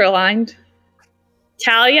 underlined,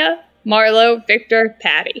 Talia, Marlo, Victor,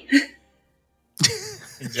 Patty.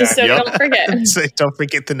 Exactly. Just so don't forget. Don't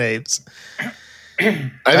forget the names. I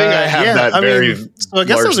think I have that very. So I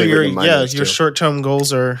guess those are your short-term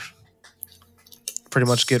goals are pretty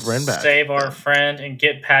much get Ren back, save our friend, and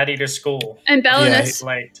get Patty to school. And Belinus.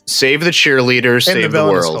 Save the cheerleader, save the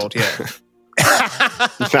world.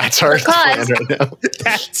 That's our plan right now.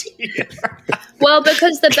 Well,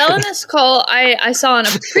 because the Belinus call I saw on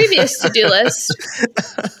a previous to-do list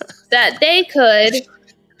that they could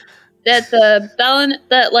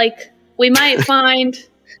we might find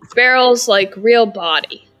Beryl's like real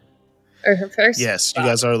body or her first. Yes, you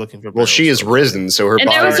guys are looking for. Well, she is risen, so her. And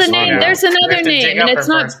there was a name. There's another name, and it's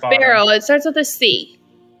not Beryl. It starts with a C.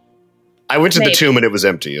 I went to the tomb and it was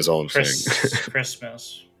empty. Is all I'm saying.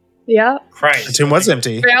 Christmas. Yeah. Christ. The tomb was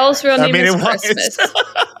empty. Beryl's real name is Christmas.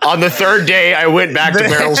 On the third day, I went back to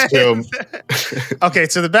Beryl's tomb. Okay,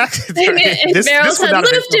 so the back. Beryl said,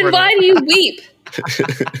 "Lifton, why do you weep?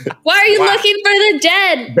 Why are you looking for the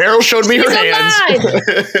dead?" Beryl showed me her hands.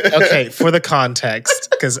 Okay, for the context,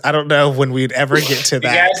 because I don't know when we'd ever get to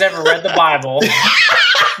that. You guys ever read the Bible?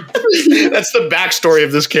 That's the backstory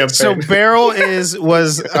of this campaign. So Beryl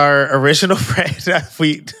was our original friend.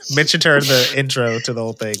 We mentioned her in the intro to the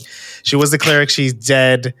whole thing. She was the cleric. She's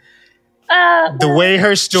dead. The way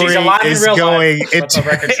her story is going,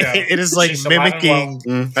 it is like she's mimicking.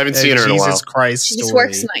 I haven't seen her in a while. Jesus Christ story. She just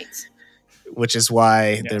works nights. Which is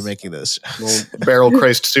why they're making this. Well, Beryl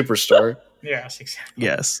Christ Superstar. Yes, exactly.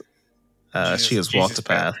 Yes. She has walked the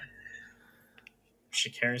path. She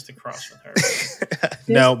carries the cross with her.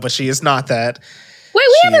 No, but she is not that. Wait,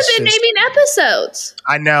 we haven't been naming episodes.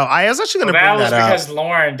 I know. I was actually going to bring that up. That was because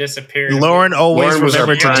Lauren disappeared. Lauren always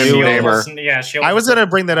remembered to do it. Yeah, I was going to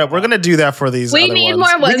bring that up. We're going to do that for these. We need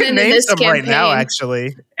more women in this campaign right now.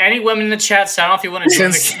 Actually, any women in the chat, sound if you want to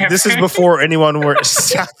join the campaign. This is before anyone were.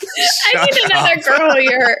 I need another girl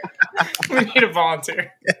here. We need a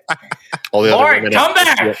volunteer. Lauren, come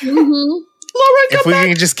back. Mm-hmm. Lauren, if we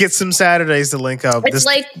can just get some Saturdays to link up. It's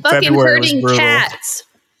like fucking herding cats.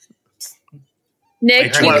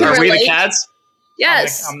 Nick, are we the cats?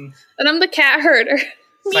 Yes. And I'm the cat herder.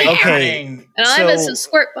 Like okay. And I have a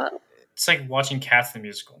squirt bottle. It's like watching Cats the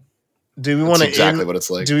musical. Do we want to exactly what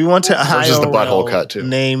it's like? Do we want to just the butthole cut too?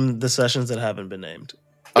 Name the sessions that haven't been named?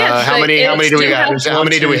 How many do we have? How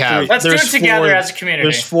many do we have? Let's do it together as a community.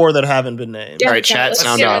 There's 4 that haven't been named. All right, chat,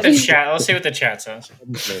 sound off. Let's see what the chat says.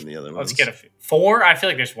 Let's get a few. 4? I feel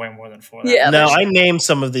like there's way more than 4. Yeah. No, I named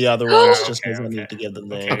some of the other ones just because I need to give them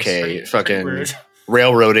names. Okay, fucking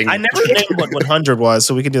railroading. I never named what 100 was,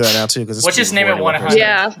 so we can do that now too. Because let's just name it 100.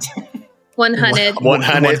 Yeah. 100.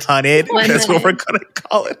 100. That's what we're gonna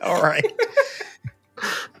call it. All right.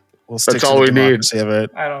 We'll stick That's all we need. Of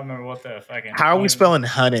it. I don't remember what the fucking. How are we spelling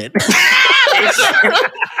hunted?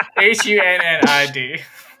 HUNNID.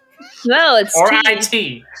 No, it's or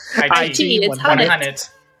T. IT. It's 100.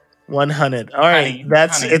 100. All right,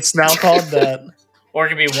 it's now called that. Or it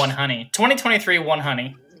could be 1 honey. 2023 1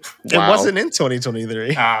 honey. It wasn't in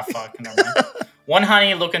 2023. Ah, fuck. Never mind. 1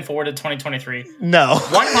 honey. Looking forward to 2023. No. 1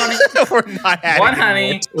 honey. We're not adding 1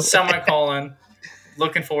 honey. Semicolon.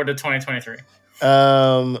 Looking forward to 2023.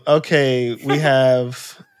 Okay,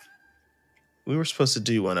 we were supposed to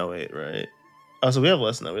do 108, right? Oh, so we have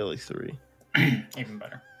less than that. We have like 3. Even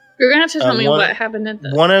better. You're gonna have to tell me what happened at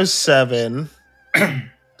the 107.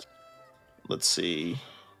 Let's see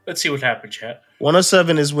what happened, chat.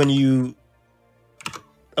 107 is when you.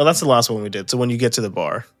 Oh, that's the last one we did. So when you get to the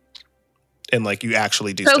bar, and like you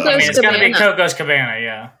actually do stuff. I mean, it's gotta be Coco's Cabana,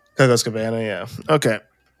 yeah. Coco's Cabana, yeah. Okay.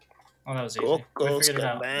 Oh, that was easy. We figured it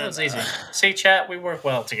out. That was easy. See, chat, we work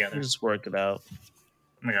well together. We just worked it out.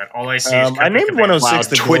 Oh my god, all I see is I named 106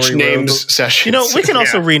 the Twitch Glory names Road. session. You know, we can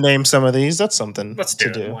also rename some of these. That's something. Let's do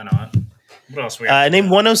it. Why not? What else we have? I named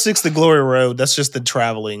 106 the Glory Road. That's just the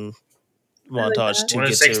traveling montage to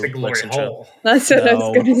get to the Glory Rexxentrum. Hole. That's what I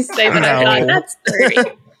was going to say, but I thought that's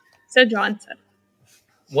 30. So John said.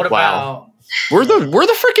 What about? We're the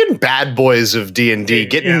freaking bad boys of D&D,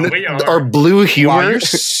 getting our blue humor. Wow, you're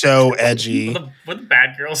so edgy. We're the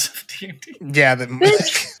bad girls of D&D. Yeah,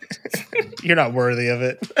 you're not worthy of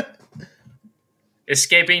it.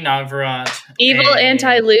 Escaping Nogvurot. Evil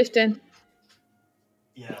anti-Lufton.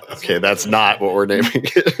 Yeah. Okay, that's not what we're naming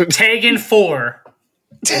it. Taken 4.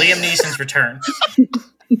 Liam Neeson's return.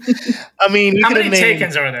 I mean, how many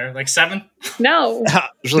Takens are there? Like 7? No.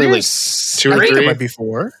 There's only like 2 or 3. There might be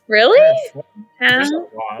 4. Really? There's a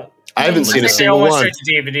lot. I haven't seen a they single all went one. straight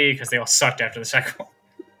to DVD because they all sucked after the second one.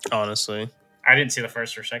 Honestly. I didn't see the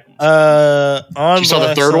first or second You one. saw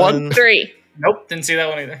the third one? 3. Nope, didn't see that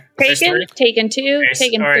one either. Taken 2,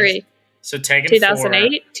 Taken 3. So Taken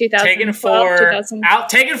 2008, 4. 2008, 2004, Taken 4 out.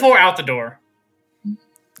 Taken 4 out the door.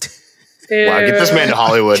 Wow, get this man to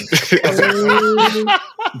Hollywood.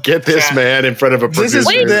 Get this man in front of a producer. This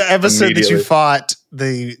is the episode that you fought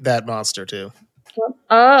that monster to.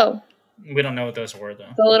 Oh. We don't know what those were, though.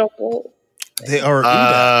 The little bull. They are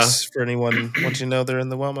Udax, for anyone once you know they're in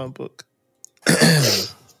the Wellmount book.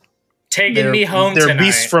 Taking me home they're tonight.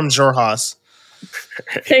 Beasts from Jorhas.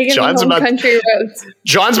 Taking me home country roads.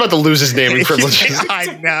 John's about to lose his naming privileges.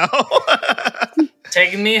 I know.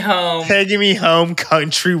 Taking me home. Taking me home,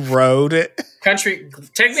 country road.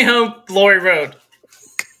 Take me home, Glory Road.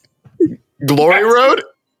 Glory Road?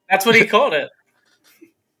 That's what he called it.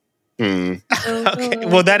 Okay.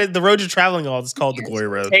 Well, that is the road you're traveling on. It's called the Glory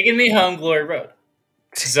Road. Taking me home, Glory Road.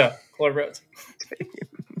 So, Glory Road.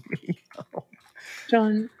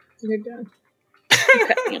 John, you're done.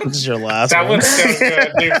 This is your last That one. one's so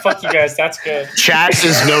good, dude. Fuck you guys. That's good. Chat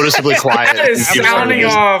is noticeably quiet. That is sounding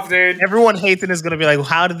off, dude. Everyone hating is going to be like,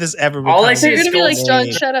 how did this ever become? All I see They're is going to be like, gold.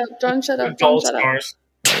 John, shut up. John, shut up. John, Gold shut up. stars.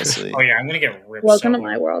 Honestly. Oh, yeah. I'm going to get ripped. Welcome so to my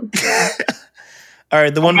hard. world. All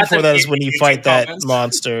right, the one I'm about before to that is give when you you YouTube fight that comments.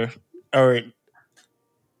 monster. All right.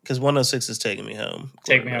 Because 106 is Taking Me Home.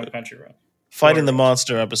 Take me home, country road. Fighting the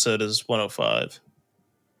monster episode is 105.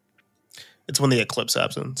 It's when the eclipse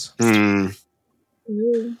happens.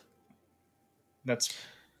 Ooh. That's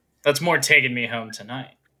more taking me home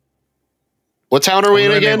tonight. What town are we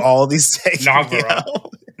in again? All these Taking Me Nogvurot. Home.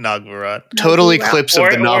 Nogvurot. Total eclipse of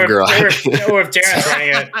the Novgorod. Or if Darren's running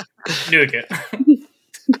it, nuke it.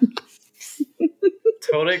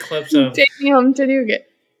 Total eclipse of. Take me home to Nougat.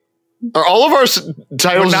 Are all of our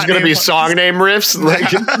titles not going to be named- song name riffs? Like,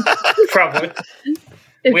 Probably.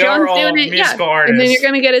 If We are John's all doing it, musical And artists. then you're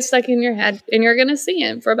going to get it stuck in your head. And you're going to sing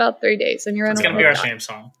it for about 3 days. And you're It's going to be our shame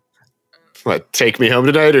song. what? Take me home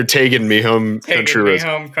tonight or taking me home country Taking me roads?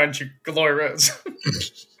 home, country glory roads. I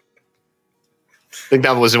think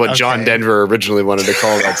that was what John Okay. Denver originally wanted to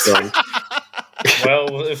call that song.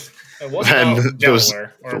 Well, if it wasn't And about those-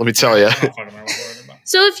 Delaware, let me tell ya. I don't fucking remember what it was about.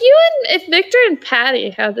 So if Victor and Patty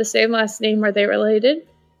have the same last name, are they related?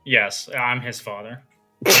 Yes, I'm his father.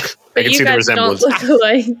 I But can you see the guys resemblance. don't look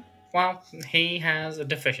alike. Well, he has a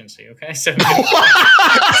deficiency, okay? So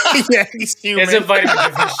Yeah, he's he human. has a vitamin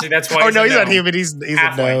deficiency. That's why Oh, he's no, a he's not gnome. human. He's a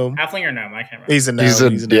Halfling. gnome. Halfling or gnome? I can't remember. He's a gnome. He's a,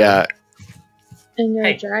 He's a gnome. yeah. And you're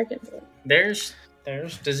Hey. a dragon. There's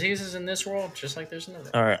diseases in this world, just like there's in the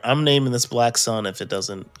world. All right, I'm naming this Black Sun if it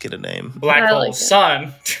doesn't get a name. Black I hole like that.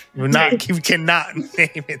 sun. We're not. You cannot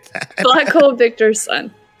name it that. Black Hole Victor's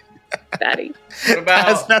son. Patty. What That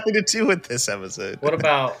has about nothing to do with this episode. what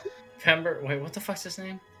about Pember? Wait, what the fuck's his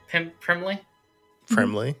name? Primley?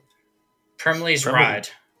 Primley? Primley's Primley. Ride.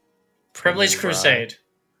 Primley's Crusade.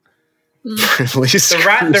 The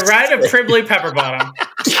The ride of Primley Pepperbottom.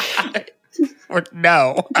 Or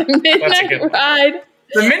no. Midnight good one. Ride.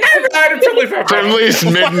 The Midnight Ride of Primley Pepperbottom. Brimley's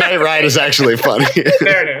Midnight Ride is actually funny.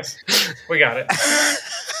 There it is. We got it.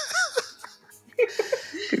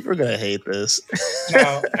 People are gonna hate this.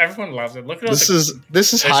 No, everyone loves it. Look at all This the, is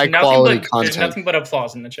there's high nothing quality but- There's content. nothing but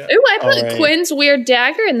applause in the chat. Ooh, I put All right. Quinn's weird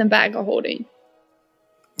dagger in the bag of holding.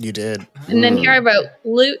 You did. And then here I wrote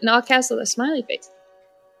loot knockouts with a smiley face.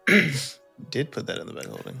 You did put that in the bag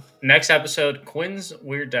holding. Next episode, Quinn's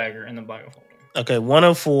weird dagger in the bag of holding. Okay,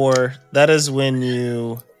 104. That is when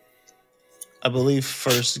you, I believe,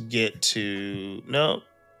 first get to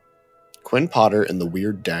Quinn Potter and the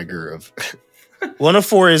Weird Dagger of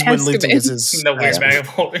 104 is when Azkaban. Luton gets his The weird Azkaban. bag of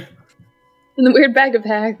holding. And the weird bag of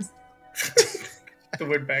hags. The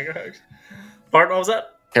weird bag of hugs. Bart, what was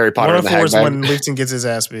that? Harry Potter and the 104 is Hag when Bag. Luton gets his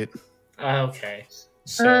ass beat. Okay.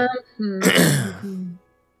 So,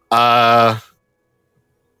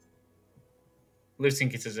 Lucian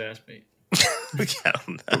gets his ass beat. I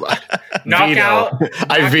don't know. Knockout.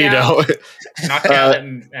 I veto. Knockout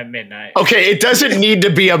at midnight. Okay, it doesn't need to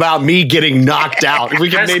be about me getting knocked out. We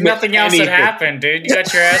can There's name nothing it else that anything. happened, dude. You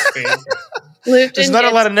got your ass beat. There's not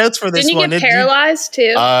a lot of notes for this Didn't you one. get Did you- paralyzed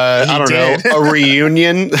too? I don't did. know, a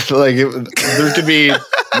reunion. Like there could be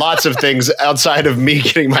lots of things outside of me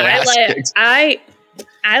getting my ass kicked. I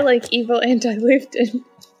like evil anti-Lufton.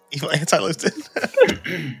 Evil anti-Luton.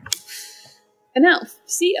 An elf.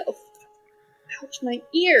 Sea elf. Ouch, my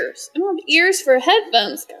ears. I don't have ears for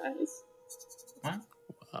headphones, guys.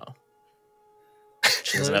 Wow.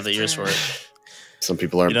 She doesn't have the ears for it. Some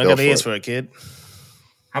people aren't You don't got built the ears for for it, kid.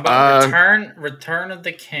 How about Return of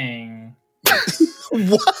the King?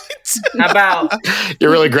 What? How about it.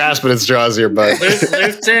 You're really grasping at straws here, bud.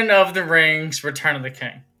 Lufton of the Rings, Return of the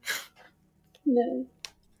King? No.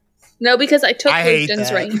 No, because I took I hate Lufton's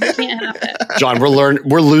that. ring. You can't have it. John,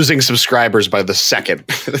 we're losing subscribers by the second.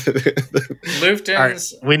 Lufton's. All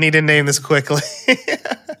right, we need to name this quickly.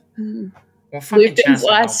 Luton's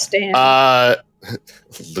last stand.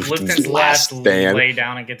 Luton's last lay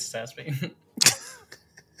down and gets his ass beat.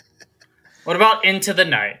 What about Into the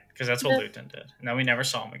Night? Because that's what Luton did. And then we never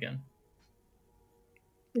saw him again.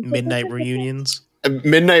 Midnight Reunions.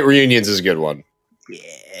 Midnight Reunions is a good one. Yeah.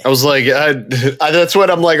 I was like, that's what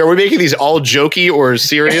I'm like. Are we making these all jokey or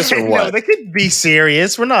serious or what? No, they could be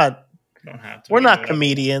serious. We're not. Don't have to. We're not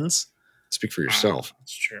comedians. Speak for yourself.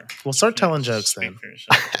 That's true. We'll start telling jokes then.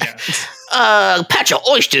 A patch of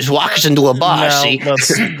oysters walks into a bar. No,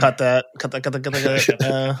 let's cut that. Cut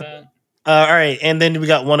that. All right, and then we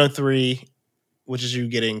got 103, which is you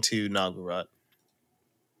getting to Nogvurot.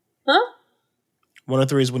 Huh?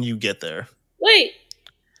 103 is when you get there. Wait.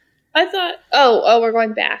 I thought... Oh, we're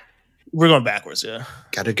going back. We're going backwards, yeah.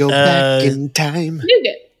 Gotta go back in time. You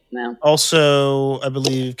get... No. Also, I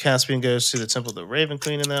believe Caspian goes to the Temple of the Raven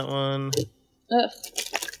Queen in that one.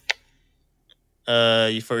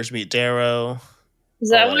 Ugh. You first meet Darrow. Is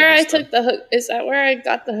that where I took the hook? Is that where I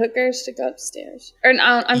got the hookers to go upstairs? Or no,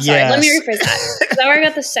 I'm sorry. Yes. Let me rephrase that. Is that where I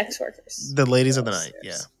got the sex workers? The ladies of the night,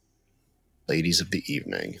 yeah. Ladies of the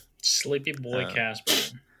evening. Sleepy boy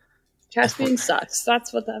Caspian. Caspian sucks.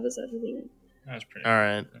 That's what that was at the beginning. That was pretty. All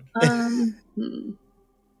right.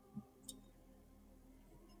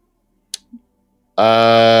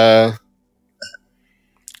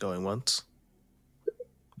 Going once.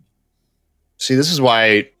 See, this is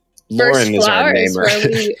why Lauren is our namer.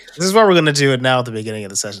 This is why we're going to do it now at the beginning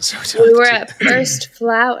of the session. So we were at first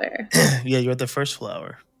flower. Yeah, you're at the first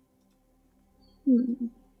flower.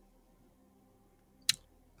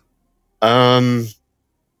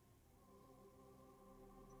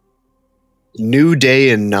 New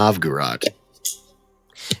day in Nogvurot.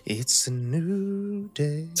 It's a new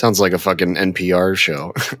day. Sounds like a fucking NPR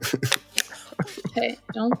show. Hey,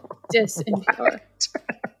 don't diss NPR.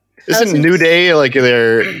 Isn't New Day like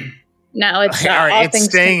they're... No, it's not. All right, all it's things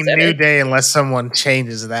staying considered. New Day unless someone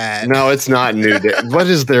changes that. No, it's not New Day. What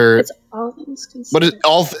is their... It's all things considered. What is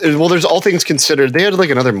all? Well, there's All Things Considered. They had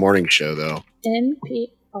like another morning show though.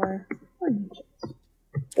 NPR.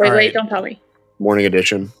 Wait, don't tell me. Morning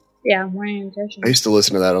Edition. Yeah, Morning Edition. I used to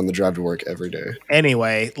listen to that on the drive to work every day.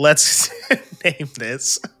 Anyway, let's name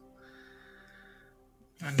this.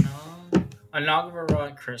 A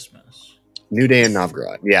Nogvurot Christmas. New Day in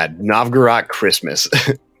Nogvurot. Yeah, Nogvurot Christmas.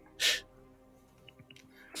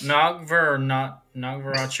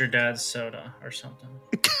 Nogvurot's your dad's soda or something.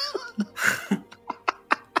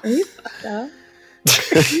 Are you fucked up?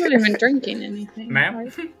 You're not even drinking anything. Ma'am?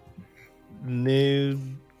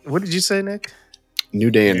 What did you say, Nick?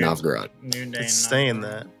 New Day in Nogvurot. New Day It's staying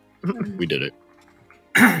that. We did it.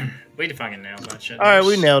 We fucking nailed that shit. All right,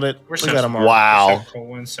 we nailed it. We got them all. Wow. We're so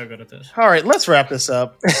cool and so good at this. All right, let's wrap this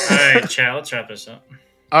up. All right, chat. Let's wrap this up.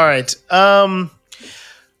 All right.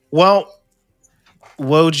 Well,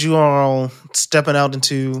 Woj, you all stepping out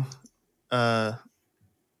into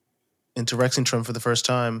Rexxentrum for the first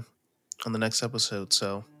time on the next episode.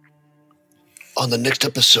 So, on the next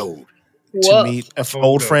episode, to meet an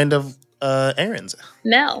old friend of Aaron's,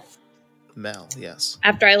 Mel, yes.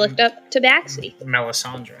 After I looked up Tabaxi.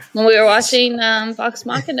 Melisandre. When we were watching Vox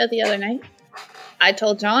Machina the other night, I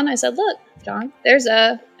told John, I said, look, John,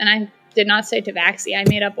 and I did not say Tabaxi. I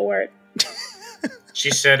made up a word. She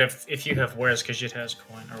said if you have where's because it has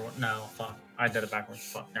coin or what? No, fuck. I did it backwards.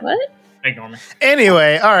 Fuck. Never What? mind. Ignore me.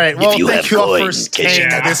 Anyway, all right. Well, thank you all for staying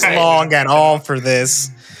this long at all for this.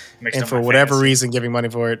 And for whatever reason, giving money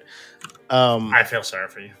for it. I feel sorry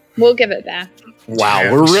for you. We'll give it back.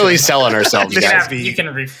 Wow, we're really selling ourselves, guys. You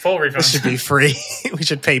can full refund. This should be free. We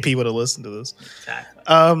should pay people to listen to this. Exactly.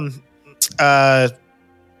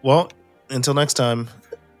 Well, until next time.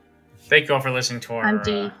 Thank you all for listening to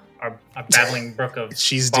our babbling brook of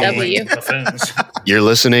buffoons. You're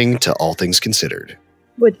listening to All Things Considered.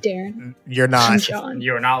 With Darren. You're not. And John.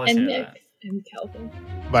 You're not listening and to Nick that. and Kelvin.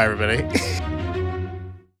 Bye, everybody.